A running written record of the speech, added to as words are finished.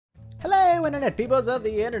Hello internet peoples of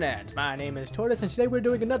the internet, my name is Tortoise and today we're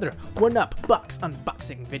doing another 1UpBox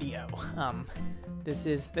unboxing video. This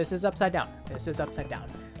is upside down.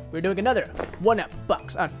 We're doing another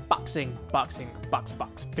 1UpBox unboxing box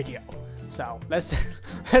video. So let's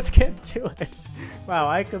get to it. Wow,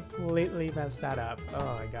 I completely messed that up. Oh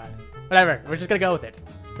my god. Whatever, we're just gonna go with it.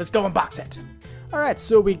 Let's go unbox it. Alright,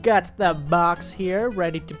 so we got the box here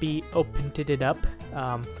ready to be opened it up.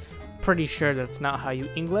 Pretty sure that's not how you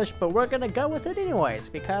English, but we're gonna go with it anyways,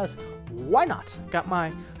 because why not? Got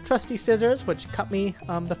my trusty scissors, which cut me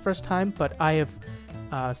the first time, but I have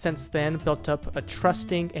since then built up a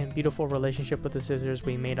trusting and beautiful relationship with the scissors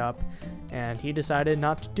we made up, and he decided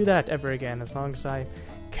not to do that ever again, as long as I'm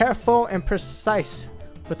careful and precise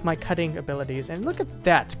with my cutting abilities. And look at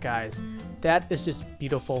that, guys. That is just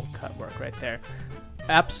beautiful cut work right there.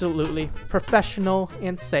 Absolutely professional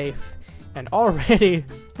and safe. And already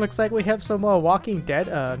looks like we have some Walking Dead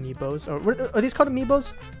amiibos. Or are these called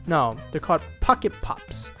amiibos? No, they're called Pocket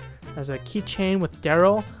Pops. There's a keychain with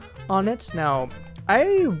Daryl on it. Now,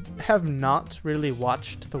 I have not really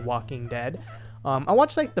watched The Walking Dead. I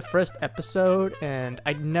watched like the first episode, and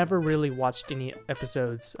I never really watched any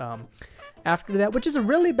episodes after that, which is a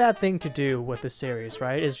really bad thing to do with the series,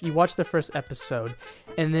 right? Is you watch the first episode,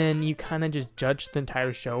 and then you kind of just judge the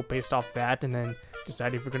entire show based off that, and then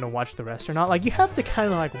decide if you're gonna watch the rest or not. Like, you have to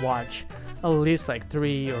kind of like watch at least like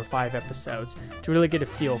 3 or 5 episodes to really get a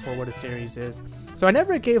feel for what a series is. So I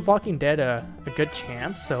never gave Walking Dead a good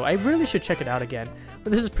chance, so I really should check it out again.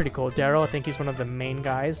 But this is pretty cool. Daryl, I think he's one of the main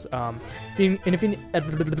guys. If any of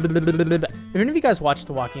you guys watch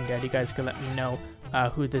The Walking Dead, you guys can let me know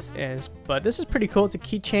who this is. But this is pretty cool. It's a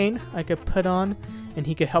keychain I could put on, and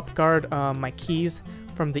he could help guard my keys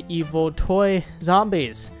from the evil toy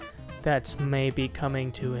zombies that may be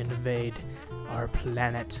coming to invade our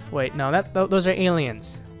planet. Wait, no, those are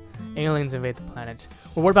aliens. Aliens invade the planet.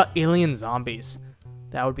 Well, what about alien zombies?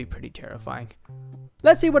 That would be pretty terrifying.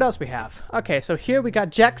 Let's see what else we have. Okay, so here we got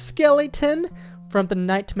Jack Skellington from The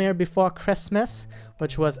Nightmare Before Christmas,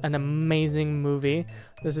 which was an amazing movie.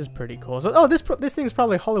 This is pretty cool. So, oh, this thing's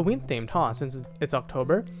probably Halloween themed, huh? Since it's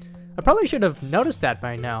October. I probably should have noticed that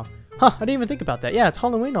by now. Huh, I didn't even think about that. Yeah, it's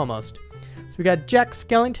Halloween almost. So we got Jack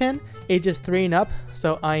Skellington, ages 3 and up,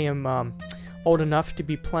 so I am old enough to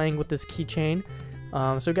be playing with this keychain.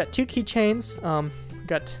 So we got 2 keychains. We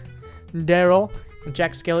got Daryl and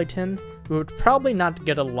Jack Skellington. We would probably not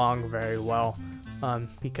get along very well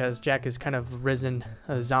because Jack is kind of risen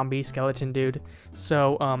a zombie skeleton dude.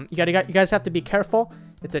 So you guys have to be careful.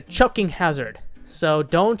 It's a choking hazard, so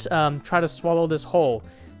don't try to swallow this whole,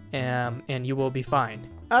 and you will be fine.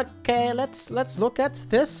 Okay, let's look at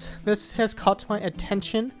this. This has caught my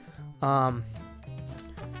attention. Not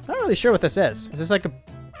really sure what this is. Is this like a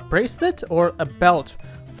bracelet or a belt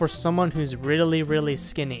for someone who's really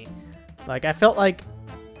skinny? Like, I feel like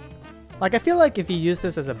if you use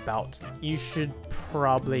this as a belt, you should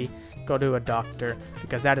probably go to a doctor,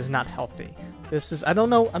 because that is not healthy. This is, I don't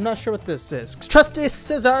know, I'm not sure what this is. Trusty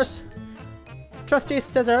scissors,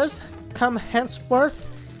 come henceforth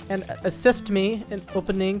and assist me in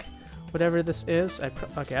opening whatever this is.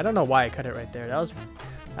 Okay, I don't know why I cut it right there. That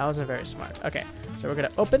wasn't very smart. Okay, so we're gonna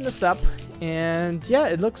open this up, and yeah,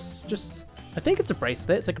 it looks just, I think it's a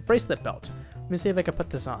bracelet. It's like a bracelet belt. Let me see if I can put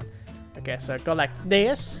this on. Okay, so go like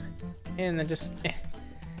this, and then just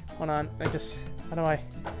hold on. How do I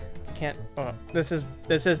can't. Oh, this is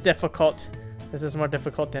difficult. This is more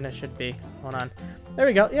difficult than it should be. Hold on. There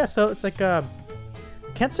we go. Yeah, so it's like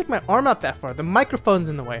can't stick my arm out that far. The microphone's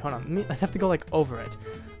in the way. Hold on. I have to go like over it.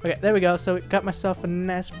 Okay, there we go. So got myself a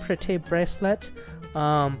nice pretty bracelet.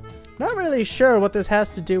 Not really sure what this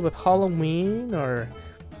has to do with Halloween or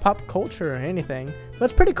pop culture or anything. But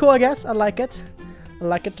it's pretty cool, I guess. I like it. I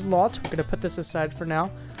like it a lot. We're gonna put this aside for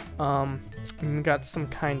now. We got some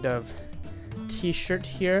kind of t-shirt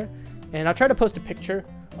here, and I'll try to post a picture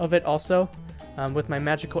of it also with my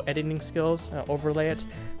magical editing skills, overlay it,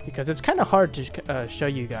 because it's kind of hard to show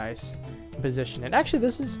you guys in position. And actually,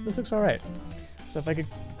 this looks all right. So if I could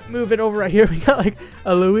move it over right here, we got like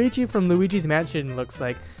a Luigi from Luigi's Mansion, looks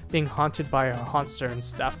like, being haunted by a haunter and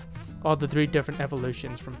stuff. All the 3 different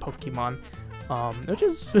evolutions from Pokemon, which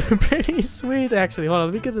is pretty sweet actually. Hold on,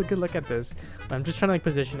 let me get a good look at this. I'm just trying to like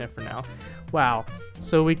position it for now. Wow.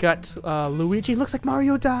 So we got Luigi. Looks like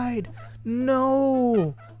Mario died.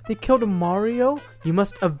 No. They killed Mario? You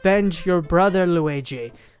must avenge your brother,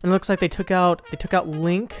 Luigi. And it looks like they took out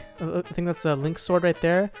Link. I think that's a Link sword right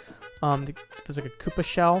there. There's like a Koopa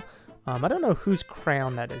shell. I don't know whose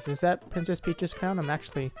crown that is. Is that Princess Peach's crown? I'm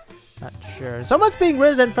actually not sure. Someone's being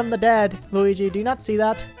risen from the dead, Luigi. Do you not see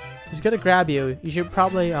that? He's gonna grab you. You should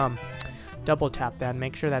probably double tap that and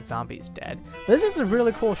make sure that zombie's dead. This is a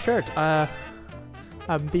really cool shirt.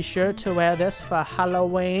 Be sure to wear this for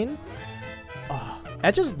Halloween. Oh,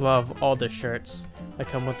 I just love all the shirts that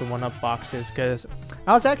come with the 1UP boxes because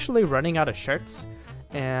I was actually running out of shirts.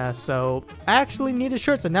 And so I actually needed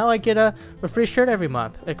shirts, and now I get a free shirt every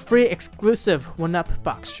month, like free exclusive 1UP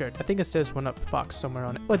box shirt. I think it says 1UP box somewhere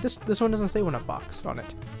on it. Wait, this one doesn't say 1UP box on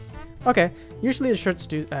it. Okay, usually the shirts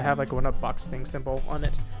do have like a 1UP box thing symbol on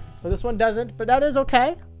it, but this one doesn't. But that is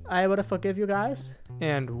okay. I would have forgive you guys.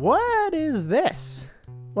 And what is this?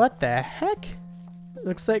 What the heck?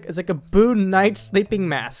 Looks like it's like a Boo night sleeping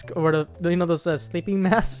mask, or you know those sleeping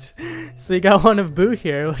masks. So you got one of Boo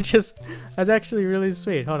here, which is that's actually really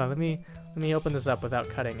sweet. Hold on, let me open this up without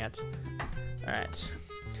cutting it. All right.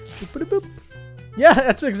 Boop, boop, boop. Yeah,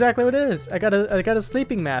 that's exactly what it is. I got a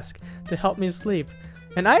sleeping mask to help me sleep,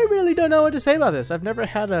 and I really don't know what to say about this. I've never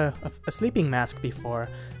had a sleeping mask before,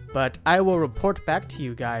 but I will report back to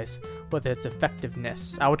you guys with its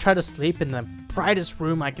effectiveness. I will try to sleep in the brightest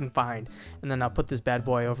room I can find, and then I'll put this bad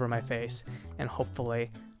boy over my face, and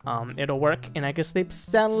hopefully it'll work and I can sleep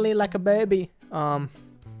soundly like a baby.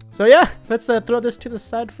 So yeah, let's throw this to the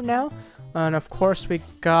side for now. And of course we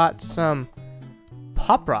got some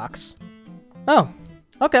Pop Rocks. Oh,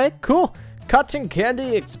 okay, cool. Cotton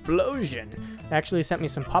candy explosion. They actually sent me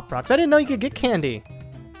some Pop Rocks. I didn't know you could get candy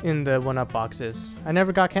in the 1UP boxes. I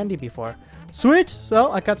never got candy before. Sweet.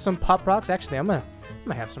 So I got some Pop Rocks. Actually, I'm gonna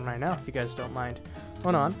have some right now if you guys don't mind.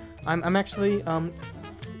 Hold on. I'm actually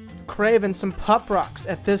craving some Pop Rocks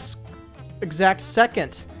at this exact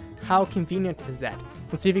second. How convenient is that?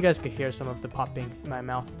 Let's see if you guys can hear some of the popping in my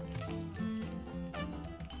mouth.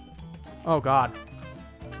 Oh god.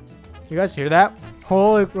 You guys hear that?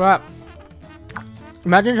 Holy crap.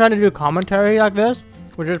 Imagine trying to do commentary like this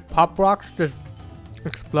with just Pop Rocks just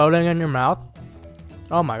exploding in your mouth.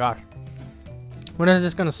 Oh my gosh. When is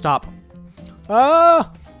this gonna stop?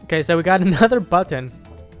 Oh! Okay, so we got another button,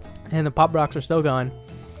 and the Pop Rocks are still going.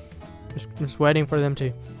 Just waiting for them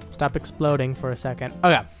to stop exploding for a second.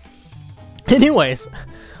 Okay. Anyways,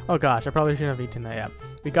 oh gosh, I probably shouldn't have eaten that yet.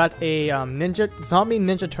 We got a zombie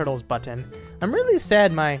Ninja Turtles button. I'm really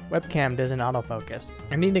sad my webcam doesn't autofocus.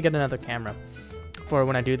 I need to get another camera for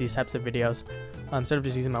when I do these types of videos. Instead of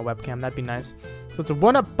just using my webcam, that'd be nice. So it's a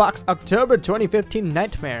 1UP box October 2015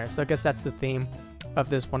 Nightmare. So I guess that's the theme of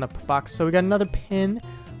this 1UP box. So we got another pin,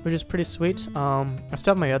 which is pretty sweet. I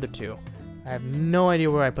still have my other two. I have no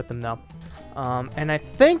idea where I put them though. And I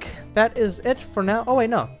think that is it for now. Oh wait,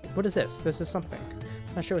 no. What is this? This is something.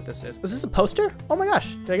 I'm not sure what this is. Is this a poster? Oh my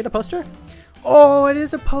gosh. Did I get a poster? Oh, it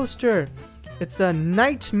is a poster. It's a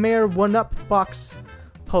Nightmare 1UP box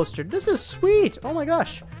poster. This is sweet. Oh my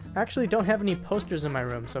gosh. I actually don't have any posters in my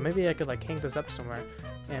room, so maybe I could like hang this up somewhere.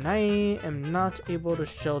 And I am not able to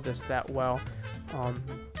show this that well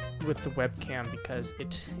with the webcam because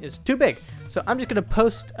it is too big. So I'm just gonna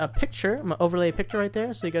post a picture. I'm gonna overlay a picture right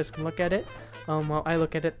there so you guys can look at it while I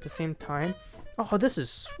look at it at the same time. Oh, this is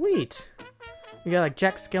sweet. We got like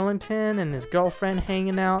Jack Skellington and his girlfriend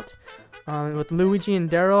hanging out with Luigi and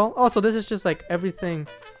Daryl. Oh, so this is just like everything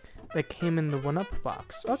that came in the 1UP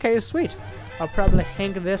box. Okay, sweet. I'll probably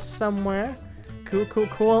hang this somewhere. Cool, cool,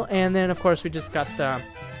 cool. And then of course we just got the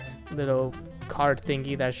little card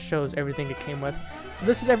thingy that shows everything it came with.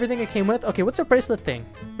 This is everything it came with. Okay, what's a bracelet thing?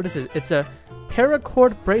 What is it? It's a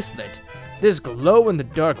paracord bracelet. This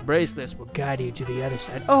glow-in-the-dark bracelet will guide you to the other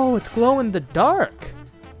side. Oh, it's glow-in-the-dark.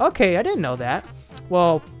 Okay, I didn't know that.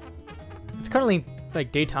 Well, it's currently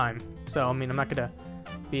like daytime, so I mean I'm not gonna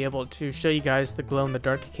be able to show you guys the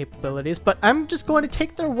glow-in-the-dark capabilities, but I'm just going to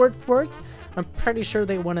take their word for it. I'm pretty sure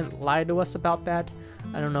they wouldn't lie to us about that.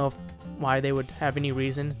 I don't know why they would have any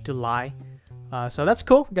reason to lie. So that's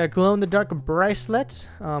cool. We got a glow-in-the-dark bracelet.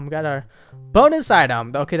 We got our bonus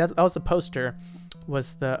item. Okay, that was the poster.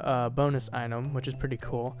 Was the bonus item, which is pretty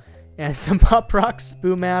cool. And some Pop Rocks,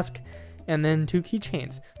 Boo mask, and then 2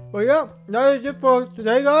 keychains. Well, yeah, that is it for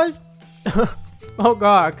today, guys. Oh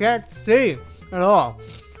god, I can't see at all.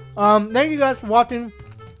 Thank you guys for watching.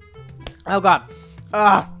 Oh god.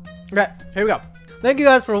 Okay, here we go. Thank you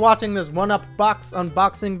guys for watching this 1UP box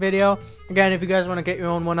unboxing video. Again, if you guys want to get your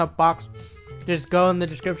own 1UP box, just go in the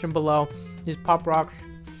description below. These Pop Rocks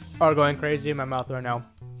are going crazy in my mouth right now.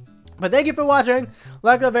 But thank you for watching.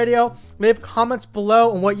 Like the video. Leave comments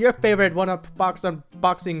below on what your favorite 1UP box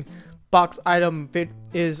unboxing box item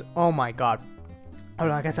is. Oh my god.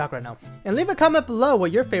 Hold on, I gotta talk right now. And leave a comment below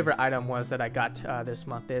what your favorite item was that I got this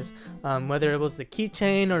month is. Whether it was the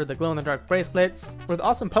keychain or the glow-in-the-dark bracelet or the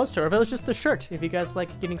awesome poster, or if it was just the shirt. If you guys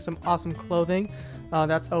like getting some awesome clothing,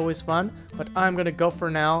 that's always fun. But I'm gonna go for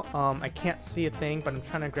now. I can't see a thing, but I'm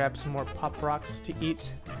trying to grab some more Pop Rocks to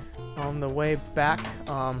eat on the way back.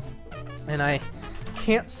 And I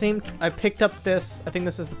can't seem to, I picked up this, I think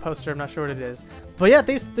this is the poster, I'm not sure what it is. But yeah,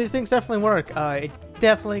 these things definitely work. I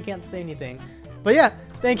definitely can't say anything. But yeah,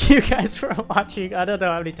 thank you guys for watching. I don't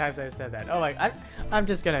know how many times I've said that. Oh my, I'm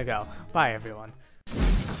just gonna go. Bye everyone.